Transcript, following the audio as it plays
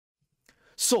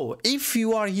So if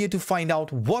you are here to find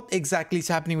out what exactly is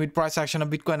happening with price action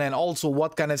of Bitcoin and also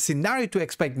what kind of scenario to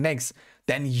expect next,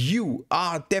 then you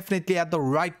are definitely at the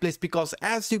right place, because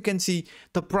as you can see,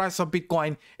 the price of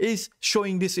Bitcoin is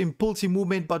showing this impulsive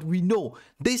movement, but we know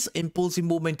this impulsive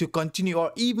movement to continue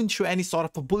or even show any sort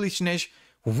of a bullishness,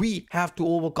 we have to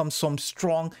overcome some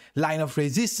strong line of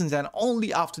resistance, and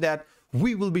only after that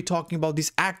we will be talking about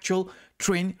this actual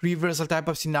trend reversal type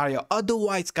of scenario.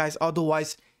 Otherwise guys,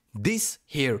 this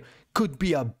here could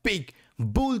be a big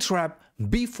bull trap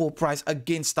before price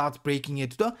again starts breaking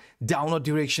into the downward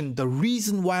direction. The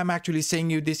reason why I'm actually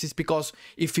saying you this is because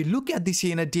if you look at this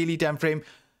here in a daily time frame,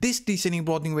 this descending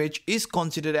broadening wedge is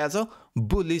considered as a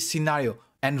bullish scenario.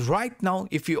 And right now,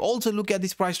 if you also look at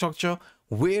this price structure,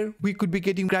 where we could be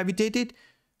getting gravitated,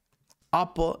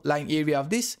 upper line area of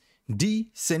this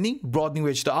descending broadening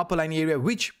wedge, the upper line area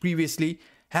which previously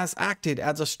has acted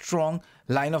as a strong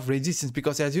line of resistance,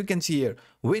 because as you can see here,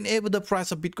 whenever the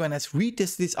price of Bitcoin has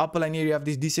retested this upper line area of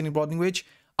this descending broadening wedge,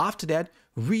 after that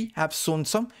we have shown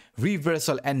some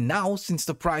reversal. And now since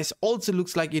the price also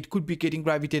looks like it could be getting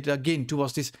gravitated again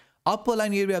towards this upper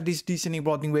line area of this descending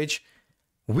broadening wedge,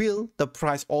 will the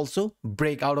price also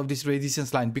break out of this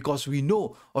resistance line? Because we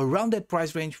know around that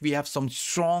price range we have some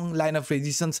strong line of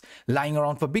resistance lying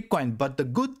around for Bitcoin. But the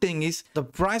good thing is the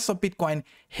price of Bitcoin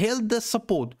held the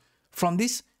support from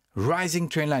this rising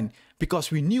trend line,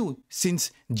 because we knew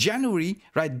since January,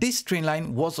 right, this trend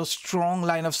line was a strong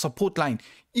line of support line.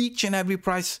 Each and every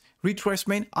price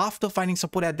retracement after finding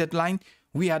support at that line,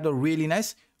 we had a really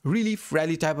nice relief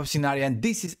rally type of scenario, and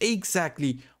this is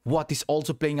exactly what is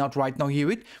also playing out right now here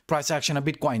with price action of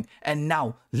Bitcoin. And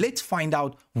now let's find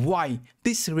out why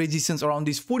this resistance around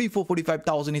this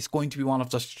 45,000 is going to be one of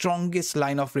the strongest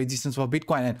line of resistance for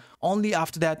Bitcoin, and only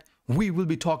after that we will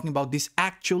be talking about this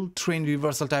actual trend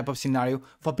reversal type of scenario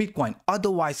for Bitcoin.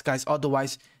 Otherwise guys,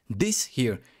 this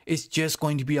here is just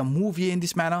going to be a move here in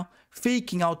this manner,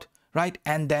 faking out, right,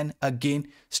 and then again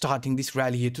starting this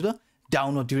rally here to the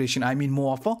downward direction. I mean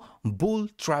more of a bull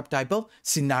trap type of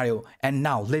scenario. And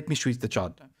now let me switch the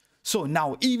chart. So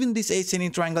now even this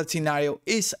ascending triangle scenario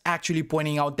is actually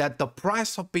pointing out that the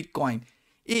price of Bitcoin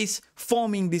is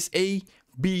forming this A,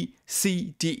 B,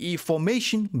 C, D, E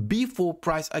formation before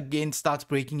price again starts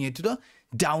breaking into the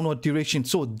downward direction.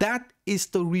 So that is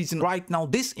the reason right now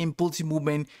this impulsive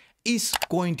movement is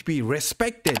going to be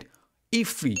respected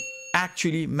if we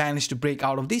actually manage to break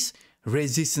out of this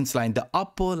resistance line. The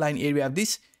upper line area of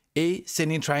this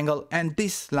ascending triangle and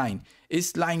this line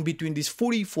is lying between this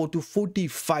 44 to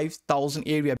 45,000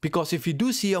 area, because if you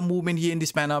do see a movement here in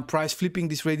this manner, price flipping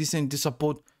this resistance into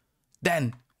support,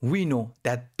 then we know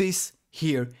that this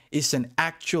here is an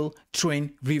actual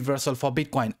trend reversal for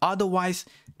Bitcoin. Otherwise,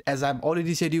 as I've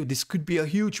already said you, this could be a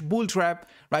huge bull trap,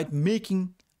 right,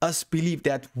 making us believe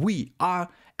that we are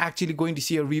actually going to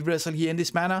see a reversal here in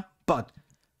this manner, but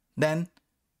then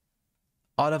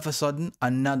all of a sudden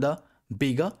another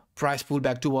bigger price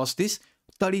pullback towards this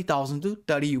 30,000 to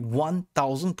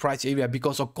 31,000 price area,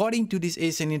 because according to this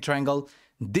ascending triangle,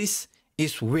 this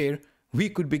is where we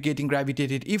could be getting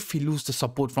gravitated if we lose the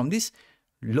support from this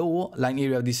lower line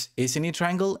area of this ascending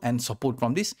triangle and support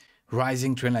from this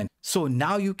rising trend line. So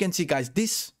now you can see guys,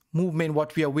 this movement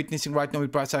what we are witnessing right now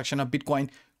with price action of Bitcoin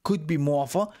could be more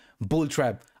of a bull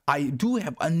trap. I do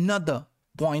have another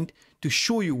point to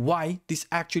show you why this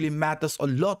actually matters a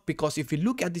lot, because if you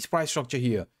look at this price structure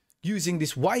here using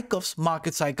this Wyckoff's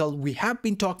market cycle, we have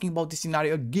been talking about this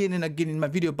scenario again and again in my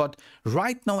video, but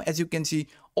right now as you can see,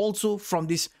 also from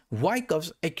this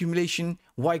Wyckoff's accumulation,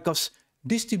 Wyckoff's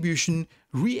distribution,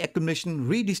 reaccumulation,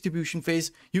 redistribution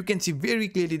phase, you can see very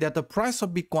clearly that the price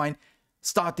of Bitcoin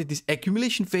started this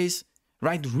accumulation phase,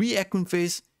 right, reaccumulation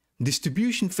phase,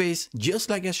 distribution phase, just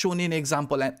like as shown in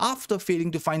example, and after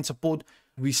failing to find support,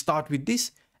 we start with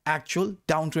this actual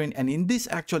downtrend, and in this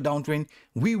actual downtrend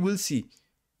we will see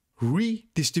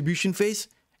redistribution phase,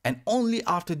 and only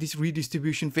after this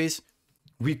redistribution phase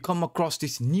we come across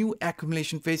this new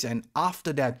accumulation phase, and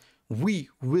after that we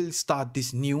will start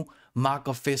this new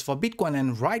markup phase for Bitcoin.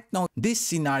 And right now this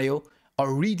scenario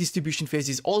or redistribution phase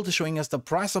is also showing us the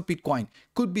price of Bitcoin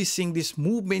could be seeing this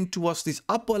movement towards this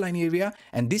upper line area,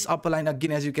 and this upper line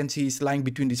again as you can see is lying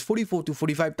between this 44 to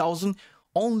 45,000.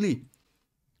 Only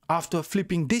after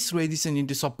flipping this resistance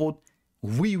into support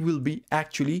we will be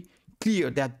actually clear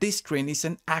that this trend is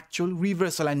an actual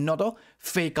reversal and not a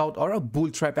fake out or a bull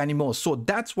trap anymore. So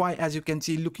that's why as you can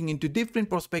see, looking into different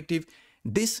perspective,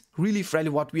 this relief rally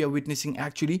what we are witnessing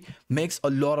actually makes a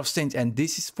lot of sense, and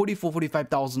this is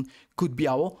 45,000 could be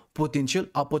our potential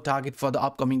upper target for the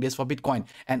upcoming days for Bitcoin.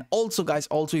 And also guys,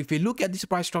 also if you look at this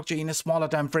price structure in a smaller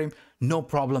time frame, no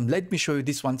problem. Let me show you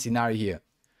this one scenario here.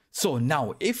 So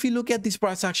now if you look at this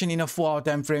price action in a 4-hour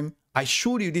time frame, I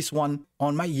showed you this one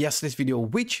on my yesterday's video,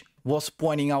 which was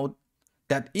pointing out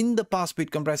that in the past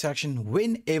Bitcoin price action,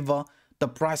 whenever the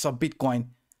price of Bitcoin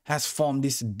has formed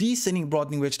this descending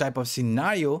broadening wedge type of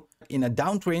scenario in a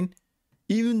downtrend,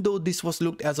 even though this was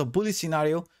looked as a bullish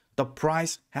scenario, the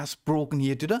price has broken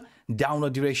here to the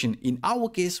downward direction. In our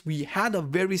case, we had a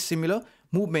very similar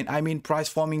movement, I mean price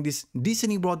forming this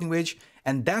descending broadening wedge,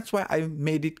 and that's why I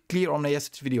made it clear on my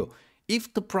yesterday's video.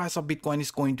 If the price of Bitcoin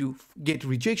is going to get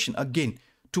rejection again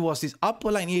towards this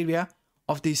upper line area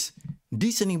of this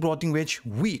descending broadening wedge,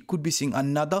 we could be seeing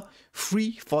another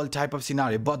free fall type of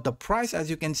scenario. But the price, as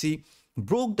you can see,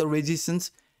 broke the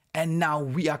resistance, and now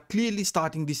we are clearly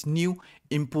starting this new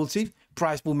impulsive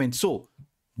price movement. So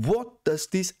what does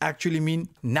this actually mean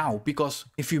now? Because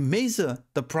if you measure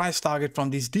the price target from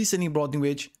this descending broadening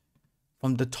wedge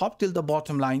from the top till the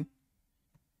bottom line,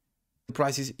 the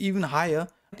price is even higher.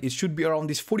 It should be around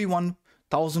this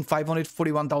 41,500,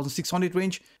 41,600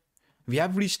 range. We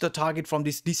have reached the target from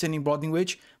this descending broadening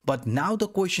wedge, but now the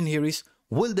question here is,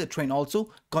 will the trend also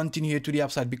continue to the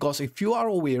upside? Because if you are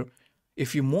aware,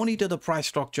 if you monitor the price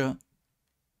structure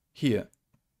here,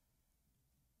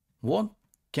 what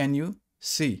can you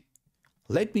see?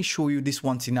 Let me show you this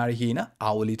one scenario here in an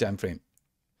hourly time frame.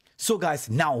 So guys,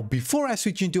 now before I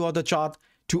switch into other chart,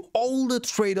 to all the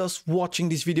traders watching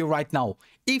this video right now,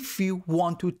 if you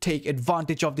want to take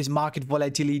advantage of this market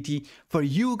volatility, for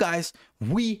you guys,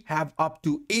 we have up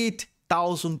to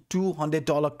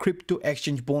 $8,200 crypto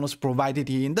exchange bonus provided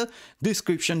here in the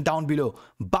description down below.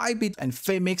 Bybit and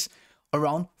Femex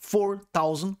around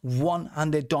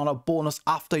 $4,100 bonus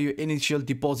after your initial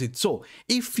deposit. So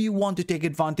if you want to take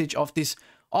advantage of this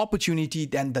opportunity,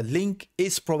 then the link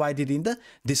is provided in the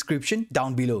description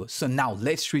down below. So now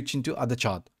let's switch into other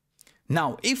chart.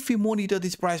 Now if we monitor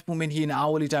this price movement here in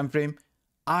hourly time frame,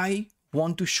 I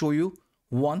want to show you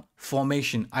one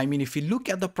formation. I mean, if you look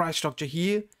at the price structure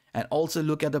here and also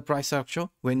look at the price structure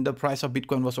when the price of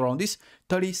Bitcoin was around this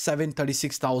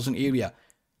 36,000 area,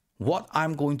 what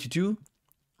I'm going to do,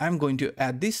 I'm going to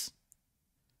add this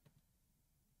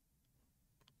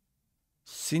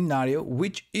scenario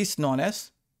which is known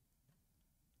as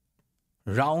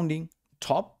rounding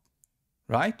top,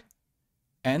 right?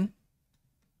 And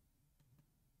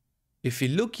if you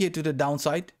look here to the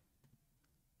downside,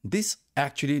 this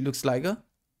actually looks like a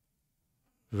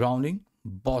rounding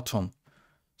bottom.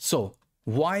 So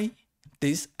why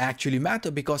this actually matter?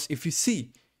 Because if you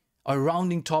see a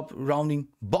rounding top, rounding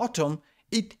bottom,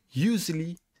 it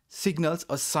usually signals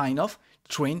a sign of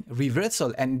trend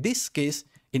reversal. And in this case,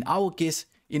 in our case,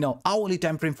 in our hourly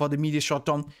time frame for the medium short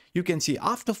term, you can see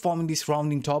after forming this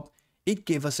rounding top, it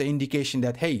gave us an indication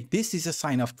that, hey, this is a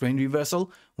sign of trend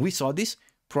reversal. We saw this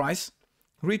price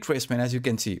retracement, as you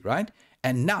can see, right?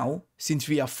 And now, since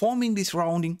we are forming this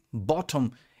rounding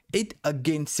bottom, it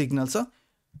again signals a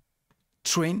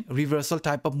trend reversal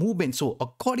type of movement. So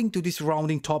according to this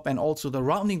rounding top and also the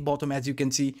rounding bottom, as you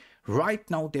can see right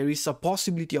now, there is a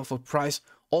possibility of a price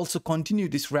also continue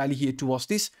this rally here towards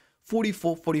this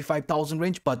 45,000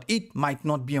 range, but it might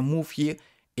not be a move here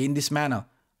in this manner.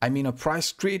 I mean a price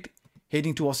straight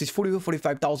heading towards this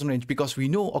 45,000 range, because we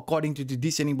know according to the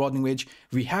descending broadening wedge,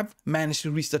 we have managed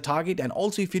to reach the target. And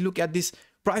also if you look at this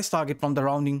price target from the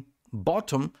rounding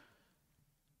bottom,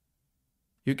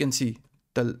 you can see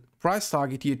the price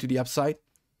target here to the upside,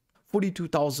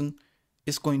 42,000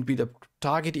 is going to be the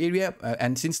target area.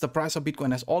 And since the price of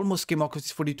Bitcoin has almost came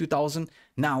across 42,000,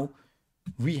 now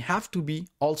we have to be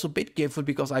also a bit careful,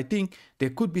 because I think there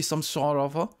could be some sort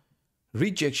of a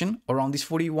rejection around this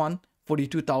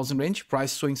 42,000 range,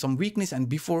 price showing some weakness, and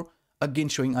before again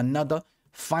showing another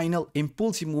final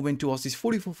impulsive movement towards this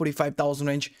 45,000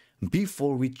 range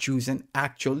before we choose an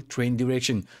actual trend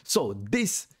direction. So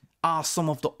these are some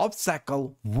of the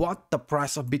obstacles what the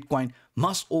price of Bitcoin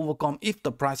must overcome if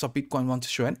the price of Bitcoin wants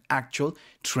to show an actual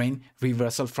trend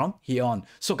reversal from here on.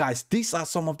 So guys, these are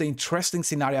some of the interesting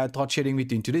scenario I thought sharing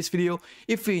with you in today's video.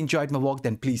 If you enjoyed my work,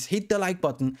 then please hit the like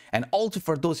button, and also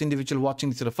for those individuals watching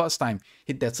this for the first time,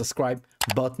 hit that subscribe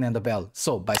button and the bell.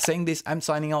 So by saying this, I'm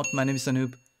signing out. My name is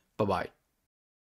Anup. Bye bye.